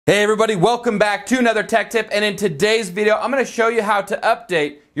Hey everybody, welcome back to another tech tip, and in today's video I'm going to show you how to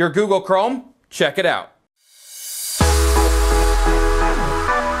update your Google Chrome. Check it out.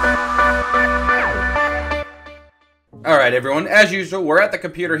 Alright everyone, as usual, we're at the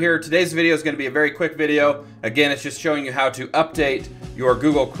computer here. Today's video is going to be a very quick video. Again, it's just showing you how to update your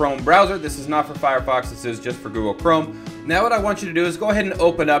Google Chrome browser. This is not for Firefox, this is just for Google Chrome. Now what I want you to do is go ahead and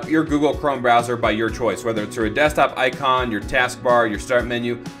open up your Google Chrome browser by your choice, whether it's through a desktop icon, your taskbar, your start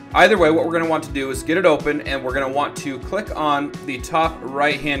menu. Either way, what we're going to want to do is get it open, and we're going to want to click on the top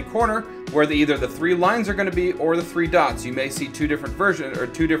right hand corner where either the three lines are going to be or the three dots. You may see two different versions or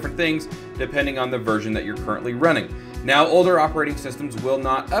two different things depending on the version that you're currently running. Now, older operating systems will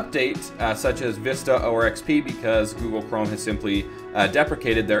not update, such as Vista or XP, because Google Chrome has simply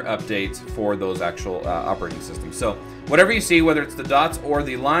deprecated their updates for those actual operating systems. So whatever you see, whether it's the dots or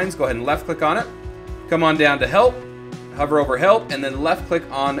the lines, go ahead and left click on it. Come on down to Help, hover over Help, and then left click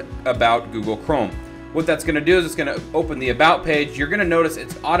on About Google Chrome. What that's going to do is it's going to open the About page. You're going to notice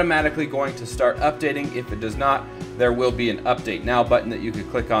it's automatically going to start updating. If it does not, there will be an Update Now button that you can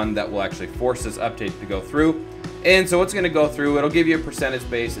click on that will actually force this update to go through. And so it's going to go through, it'll give you a percentage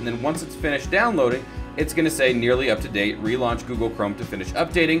base, and then once it's finished downloading, it's going to say nearly up to date, relaunch Google Chrome to finish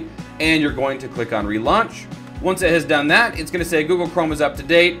updating, and you're going to click on relaunch. Once it has done that, it's going to say Google Chrome is up to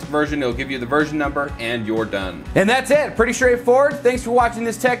date version. It'll give you the version number, and you're done. And that's it. Pretty straightforward. Thanks for watching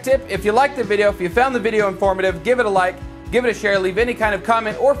this tech tip. If you liked the video, if you found the video informative, give it a like, give it a share, leave any kind of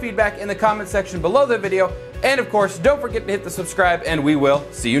comment or feedback in the comment section below the video. And of course, don't forget to hit the subscribe, and we will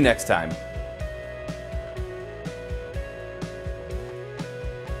see you next time.